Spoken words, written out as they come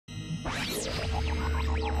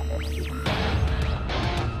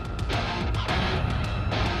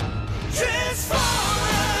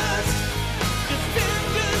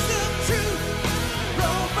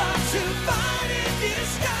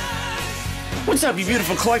What's up, you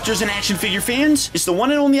beautiful collectors and action figure fans? It's the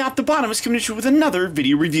one and only Optibotimus coming at you with another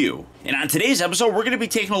video review. And on today's episode, we're going to be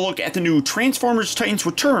taking a look at the new Transformers Titans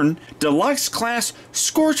Return Deluxe Class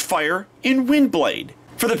Scorchfire in Windblade.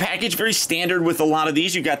 For the package, very standard with a lot of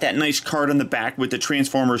these. You got that nice card on the back with the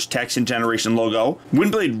Transformers text and Generation logo.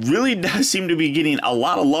 Windblade really does seem to be getting a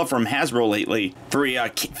lot of love from Hasbro lately. For a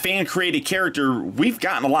fan-created character, we've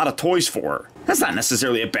gotten a lot of toys for. That's not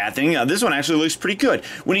necessarily a bad thing. This one actually looks pretty good.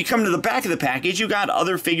 When you come to the back of the package, you got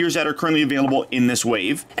other figures that are currently available in this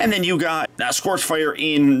wave. And then you got Scorchfire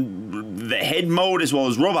in the head mode as well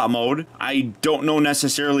as robot mode. I don't know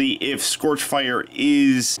necessarily if Scorchfire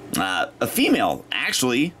is a female,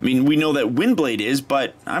 actually. I mean, we know that Windblade is,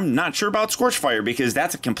 but I'm not sure about Scorchfire because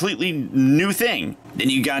that's a completely new thing. Then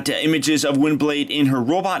you got images of Windblade in her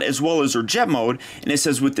robot as well as her jet mode. And it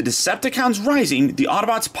says, with the Decepticons rising, the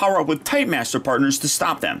Autobots power up with Type Master partners to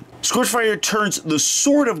stop them. Scorchfire turns the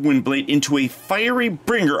sword of Windblade into a fiery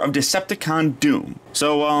bringer of Decepticon doom.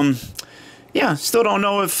 So, yeah, still don't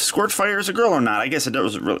know if Scorchfire is a girl or not. I guess it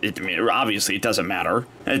doesn't really, I mean, obviously it doesn't matter.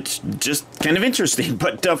 It's just kind of interesting.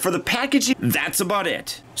 But for the packaging, that's about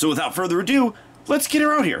it. So without further ado, let's get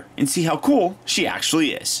her out here and see how cool she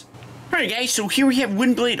actually is. Alright guys, so here we have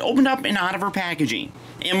Windblade opened up and out of her packaging.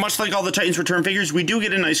 And much like all the Titans Return figures, we do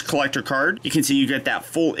get a nice collector card. You can see you get that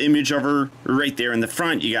full image of her right there in the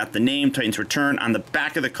front. You got the name, Titans Return. On the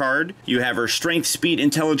back of the card, you have her strength, speed,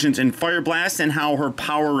 intelligence, and fire blast, and how her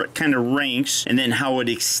power kind of ranks, and then how it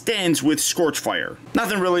extends with Scorchfire.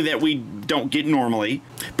 Nothing really that we don't get normally.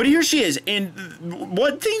 But here she is, and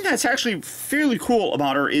one thing that's actually fairly cool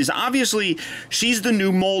about her is obviously she's the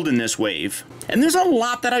new mold in this wave. And there's a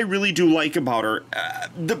lot that I really do like about her.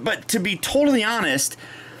 But to be totally honest,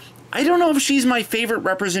 I don't know if she's my favorite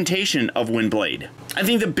representation of Windblade. I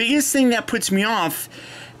think the biggest thing that puts me off,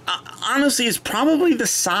 honestly, is probably the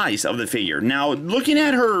size of the figure. Now, looking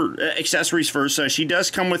at her accessories first, she does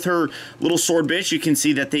come with her little sword bits. You can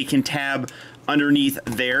see that they can tab underneath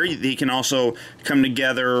there. They can also come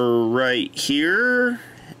together right here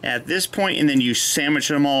at this point, and then you sandwich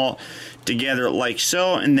them all together like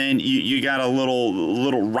so, and then you got a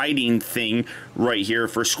little writing thing right here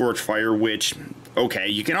for Scorchfire, which, okay,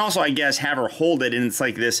 you can also, I guess, have her hold it, and it's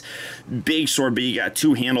like this big sword, but you got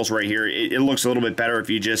two handles right here. It looks a little bit better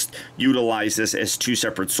if you just utilize this as two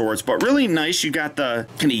separate swords, but really nice. You got the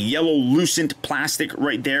kind of yellow lucent plastic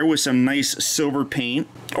right there with some nice silver paint.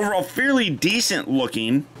 Overall, fairly decent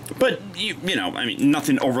looking. But, you know, I mean,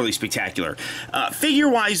 nothing overly spectacular.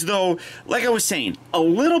 Figure-wise, though, like I was saying, a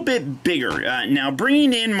little bit bigger. Now,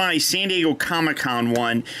 bringing in my San Diego Comic-Con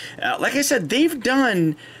one, like I said, they've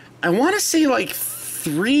done, I want to say, like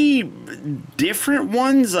 3 different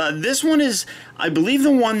ones. This one is, I believe,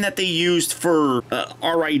 the one that they used for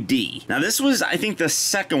RID. Now, this was, I think, the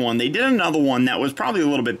second one. They did another one that was probably a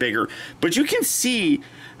little bit bigger. But you can see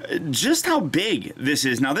just how big this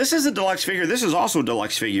is. Now, this is a deluxe figure. This is also a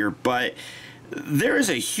deluxe figure, but there is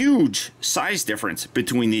a huge size difference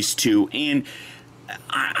between these two. And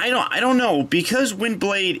I don't know, because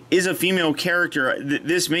Windblade is a female character,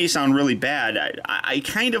 this may sound really bad. I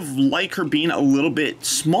kind of like her being a little bit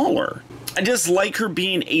smaller. I just like her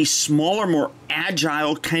being a smaller, more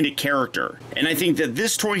agile kind of character. And I think that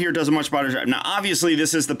this toy here does a much better job. Now, obviously,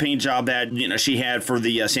 this is the paint job that, you know, she had for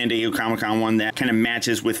the San Diego Comic-Con one that kind of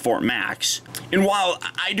matches with Fort Max. And while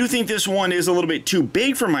I do think this one is a little bit too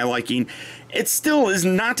big for my liking, it still is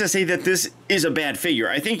not to say that this is a bad figure.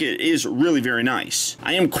 I think it is really very nice.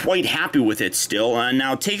 I am quite happy with it still.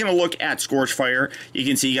 Now, taking a look at Scorchfire, you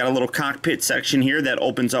can see you got a little cockpit section here that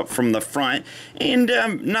opens up from the front, and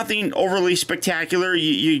nothing overly spectacular.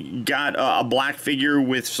 You got a black figure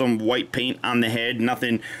with some white paint on the head.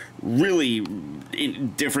 Nothing really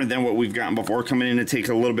different than what we've gotten before. Coming in to take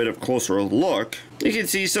a little bit of closer look, you can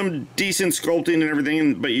see some decent sculpting and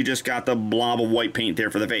everything, but you just got the blob of white paint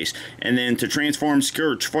there for the face. And then to transform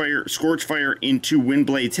Scorchfire into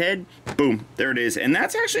Windblade's head, boom, there it is. And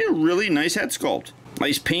that's actually a really nice head sculpt.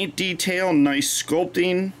 Nice paint detail, nice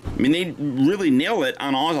sculpting. I mean, they really nail it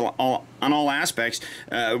on all aspects.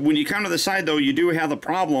 When you come to the side, though, you do have the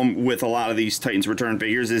problem with a lot of these Titans Return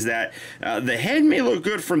figures is that the head may look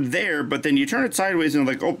good from there, but then you turn it sideways and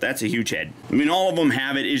like, oh, that's a huge head. I mean, all of them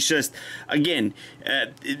have it. It's just, again,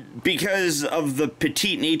 because of the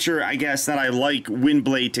petite nature, I guess, that I like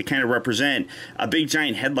Windblade to kind of represent, a big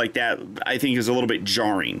giant head like that, I think, is a little bit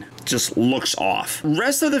jarring. Just looks off.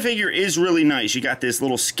 Rest of the figure is really nice. You got this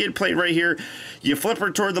little skid plate right here. You flip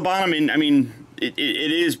her toward the bottom, and I mean, it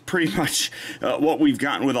is pretty much what we've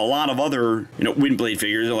gotten with a lot of other, Windblade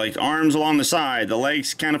figures. Like arms along the side, the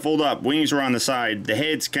legs kind of fold up, wings are on the side, the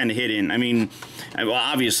head's kind of hidden. I mean, well,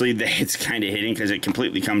 obviously the head's kind of hidden because it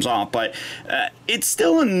completely comes off, but it's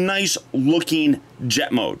still a nice looking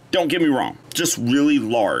jet mode. Don't get me wrong, just really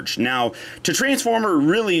large. Now, to transform are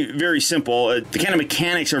really very simple. The kind of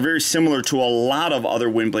mechanics are very similar to a lot of other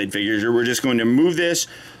Windblade figures. We're just going to move this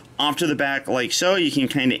off to the back like so. You can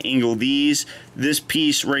kind of angle these. This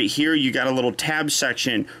piece right here, you got a little tab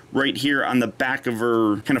section right here on the back of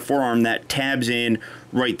her kind of forearm that tabs in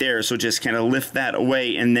right there. So just kind of lift that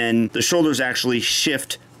away, and then the shoulders actually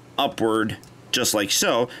shift upward just like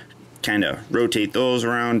so. Kind of rotate those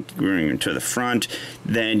around, going to the front.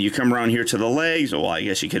 Then you come around here to the legs. Well, I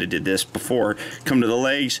guess you could have did this before. Come to the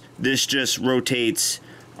legs. This just rotates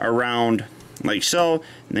around like so,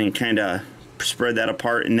 and then kind of spread that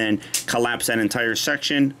apart, and then collapse that entire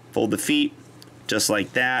section. Fold the feet just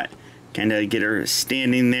like that. Kind of get her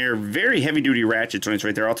standing there. Very heavy duty ratchet joints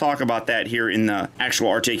right there. I'll talk about that here in the actual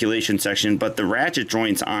articulation section, but the ratchet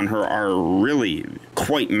joints on her are really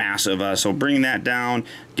quite massive. So bringing that down,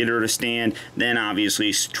 get her to stand, then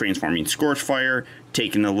obviously transforming Scorchfire,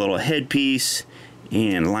 taking the little headpiece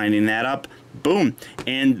and lining that up. Boom.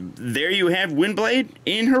 And there you have Windblade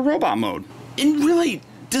in her robot mode. And really,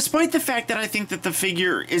 despite the fact that I think that the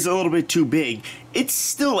figure is a little bit too big, it's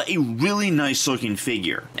still a really nice looking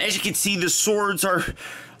figure. As you can see, the swords are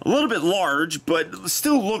a little bit large, but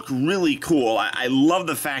still look really cool. I love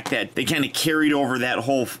the fact that they kind of carried over that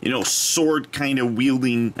whole, sword kind of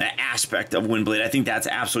wielding aspect of Windblade. I think that's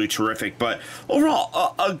absolutely terrific. But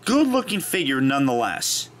overall, a good looking figure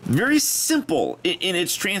nonetheless. Very simple in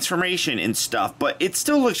its transformation and stuff, but it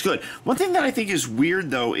still looks good. One thing that I think is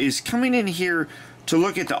weird though is coming in here to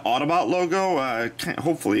look at the Autobot logo.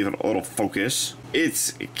 Hopefully it'll focus.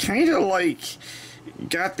 It's kind of like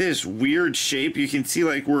got this weird shape. You can see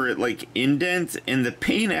like where it like indents, and the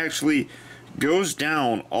paint actually goes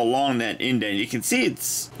down along that indent. You can see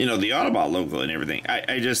it's, the Autobot logo and everything.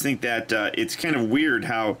 I just think that it's kind of weird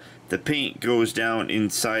how the paint goes down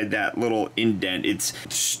inside that little indent. It's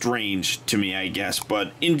strange to me, I guess,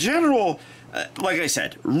 but in general, like I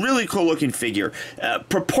said, really cool looking figure.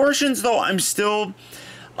 Proportions though, I'm still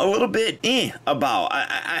a little bit about.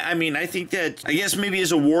 I mean, I think that, I guess maybe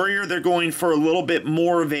as a warrior, they're going for a little bit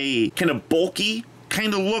more of a kind of bulky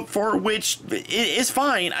kind of look for it, which is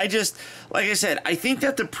fine. I just, like I said, I think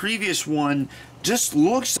that the previous one just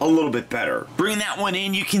looks a little bit better. Bring that one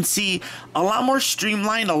in, you can see a lot more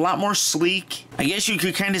streamlined, a lot more sleek. I guess you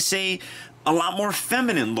could kind of say a lot more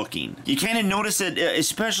feminine looking. You kind of notice it,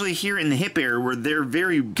 especially here in the hip area, where they're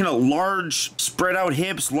very kind of large, spread out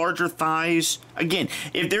hips, larger thighs. Again,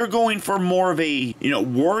 if they're going for more of a,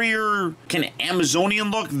 warrior kind of Amazonian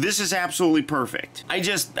look, this is absolutely perfect.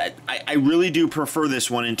 I really do prefer this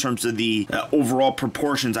one in terms of the overall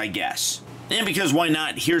proportions, I guess. And because why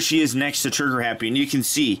not, here she is next to Trigger Happy, and you can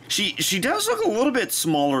see she does look a little bit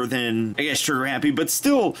smaller than, I guess, Trigger Happy, but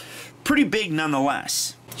still pretty big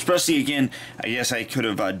nonetheless. Especially, again, I guess I could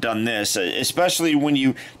have done this, especially when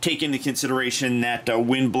you take into consideration that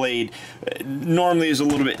Windblade normally is a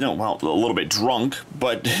little bit drunk,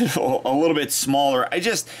 but a little bit smaller. I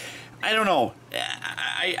don't know.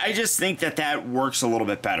 I just think that works a little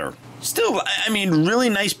bit better. Still, I mean, really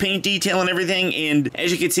nice paint detail and everything, and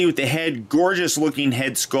as you can see with the head, gorgeous looking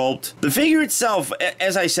head sculpt. The figure itself,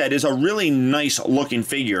 as I said, is a really nice looking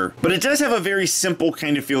figure, but it does have a very simple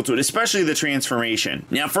kind of feel to it, especially the transformation.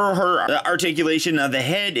 Now for her articulation, the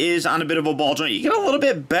head is on a bit of a ball joint. You get a little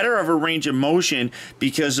bit better of a range of motion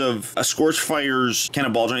because of a Scorchfire's kind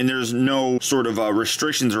of ball joint. There's no sort of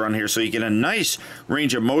restrictions around here, so you get a nice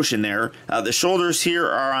range of motion there. The shoulders here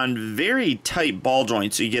are on very tight ball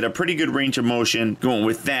joints, so you get a pretty good range of motion going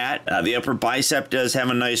with that. The upper bicep does have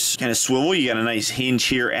a nice kind of swivel. You got a nice hinge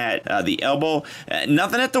here at the elbow.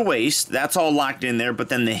 Nothing at the waist. That's all locked in there, but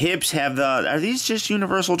then the hips have are these just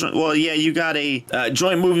universal joints? Well, yeah, you got a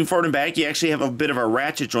joint moving forward and back. You actually have a bit of a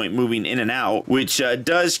ratchet joint moving in and out, which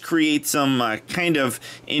does create some kind of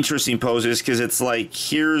interesting poses, because it's like,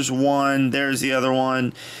 here's one, there's the other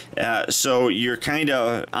one. So you're kind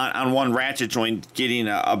of on one ratchet joint getting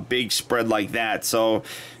a big spread like that. So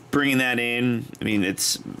bringing that in, I mean,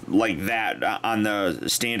 it's like that on the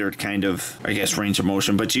standard kind of, I guess, range of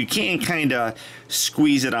motion, but you can kind of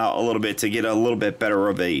squeeze it out a little bit to get a little bit better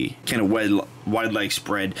of a kind of wide leg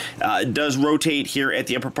spread. It does rotate here at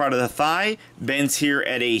the upper part of the thigh, bends here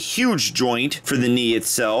at a huge joint for the knee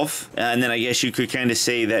itself, and then I guess you could kind of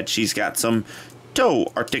say that she's got some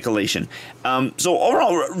toe articulation. So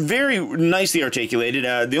overall, very nicely articulated.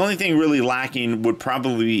 The only thing really lacking would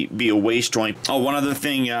probably be a waist joint. Oh, one other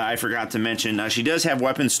thing I forgot to mention, she does have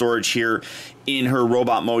weapon storage here in her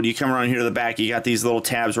robot mode. You come around here to the back, you got these little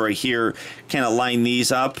tabs right here, kind of line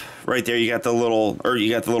these up right there. You got the little,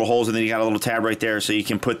 holes, and then you got a little tab right there, so you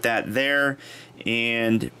can put that there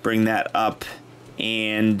and bring that up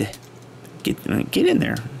and get in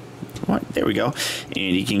there. What? There we go.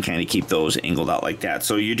 And you can kind of keep those angled out like that.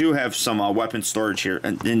 So you do have some weapon storage here.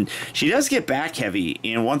 And then she does get back heavy.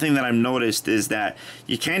 And one thing that I've noticed is that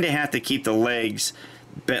you kind of have to keep the legs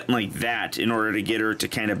bent like that in order to get her to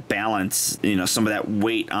kind of balance, you know, some of that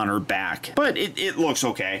weight on her back. But it looks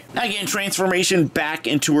okay. Now again, transformation back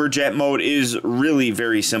into her jet mode is really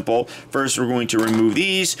very simple. First, we're going to remove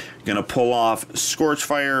these. We're going to pull off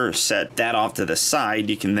Scorchfire, set that off to the side.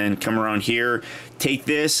 You can then come around here, take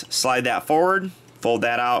this, slide that forward, fold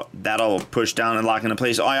that out. That'll push down and lock into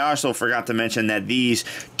place. Oh, I also forgot to mention that these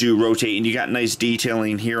do rotate, and you got nice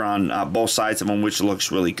detailing here on both sides of them, which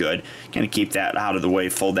looks really good. Kind of keep that out of the way,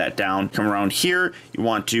 fold that down. Come around here. You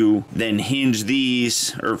want to then hinge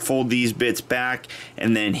these, or fold these bits back,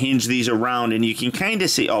 and then hinge these around, and you can kind of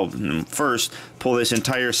see, oh, first, pull this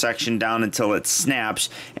entire section down until it snaps,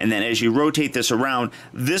 and then as you rotate this around,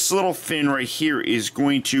 this little fin right here is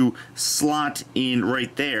going to slot in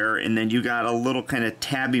right there, and then you got a little kind of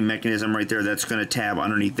tabbing mechanism right there that's going to tab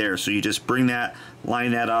underneath there. So you just bring that,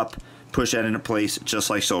 line that up, push that into place just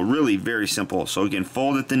like so. Really very simple. So again,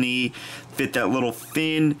 fold at the knee, fit that little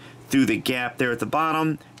fin through the gap there at the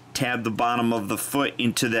bottom, tab the bottom of the foot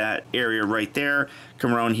into that area right there,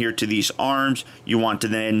 come around here to these arms. You want to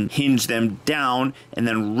then hinge them down and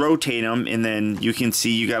then rotate them, and then you can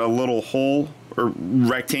see you got a little hole or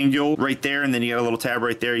rectangle right there, and then you got a little tab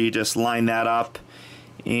right there. You just line that up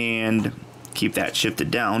and keep that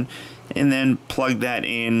shifted down, and then plug that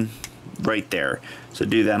in right there. So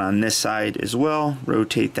do that on this side as well.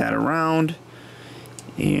 Rotate that around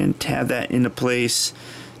and tab that into place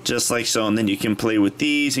just like so, and then you can play with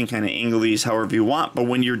these and kind of angle these however you want. But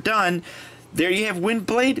when you're done, there you have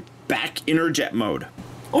Windblade back in her jet mode.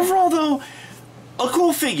 Overall though, a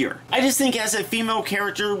cool figure. I just think as a female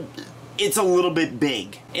character, it's a little bit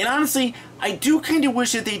big. And honestly, I do kind of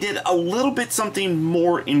wish that they did a little bit something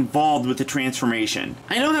more involved with the transformation.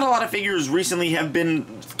 I know that a lot of figures recently have been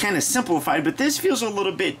kind of simplified, but this feels a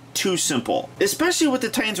little bit too simple. Especially with the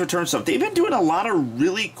Titans Return stuff. They've been doing a lot of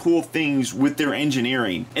really cool things with their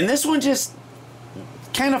engineering. And this one just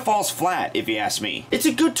kind of falls flat, if you ask me. It's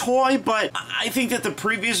a good toy, but I think that the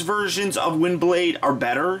previous versions of Windblade are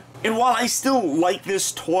better. And while I still like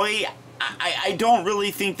this toy, I don't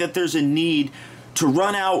really think that there's a need to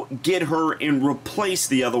run out, get her, and replace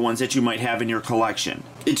the other ones that you might have in your collection.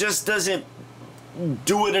 It just doesn't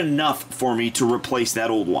do it enough for me to replace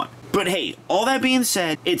that old one. But hey, all that being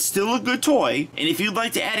said, it's still a good toy, and if you'd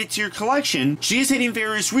like to add it to your collection, she is hitting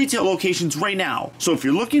various retail locations right now. So if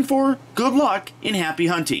you're looking for her, good luck and happy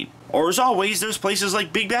hunting. Or as always, there's places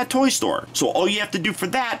like Big Bad Toy Store. So all you have to do for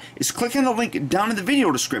that is click on the link down in the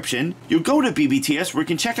video description. You'll go to BBTS where you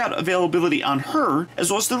can check out availability on her, as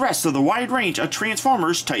well as the rest of the wide range of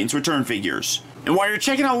Transformers Titans Return figures. And while you're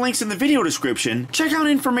checking out links in the video description, check out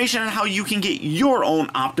information on how you can get your own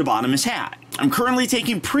Optibotimus hat. I'm currently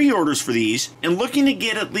taking pre-orders for these and looking to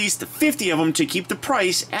get at least 50 of them to keep the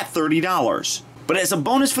price at $30. But as a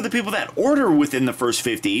bonus for the people that order within the first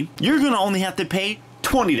 50, you're going to only have to pay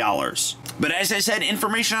 $20. But as I said,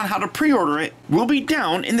 information on how to pre-order it will be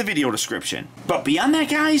down in the video description. But beyond that,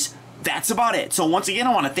 guys, that's about it. So once again,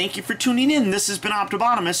 I want to thank you for tuning in. This has been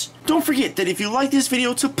Optibotimus. Don't forget that if you like this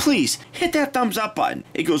video, to please hit that thumbs up button.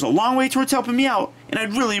 It goes a long way towards helping me out, and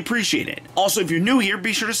I'd really appreciate it. Also, if you're new here,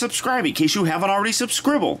 be sure to subscribe in case you haven't already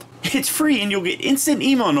subscribbled. It's free, and you'll get instant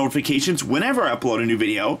email notifications whenever I upload a new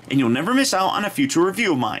video, and you'll never miss out on a future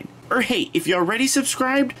review of mine. Or hey, if you're already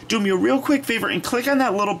subscribed, do me a real quick favor and click on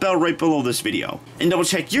that little bell right below this video. And double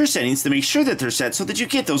check your settings to make sure that they're set so that you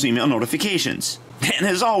get those email notifications. And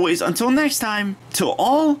as always, until next time, till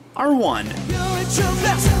all are one.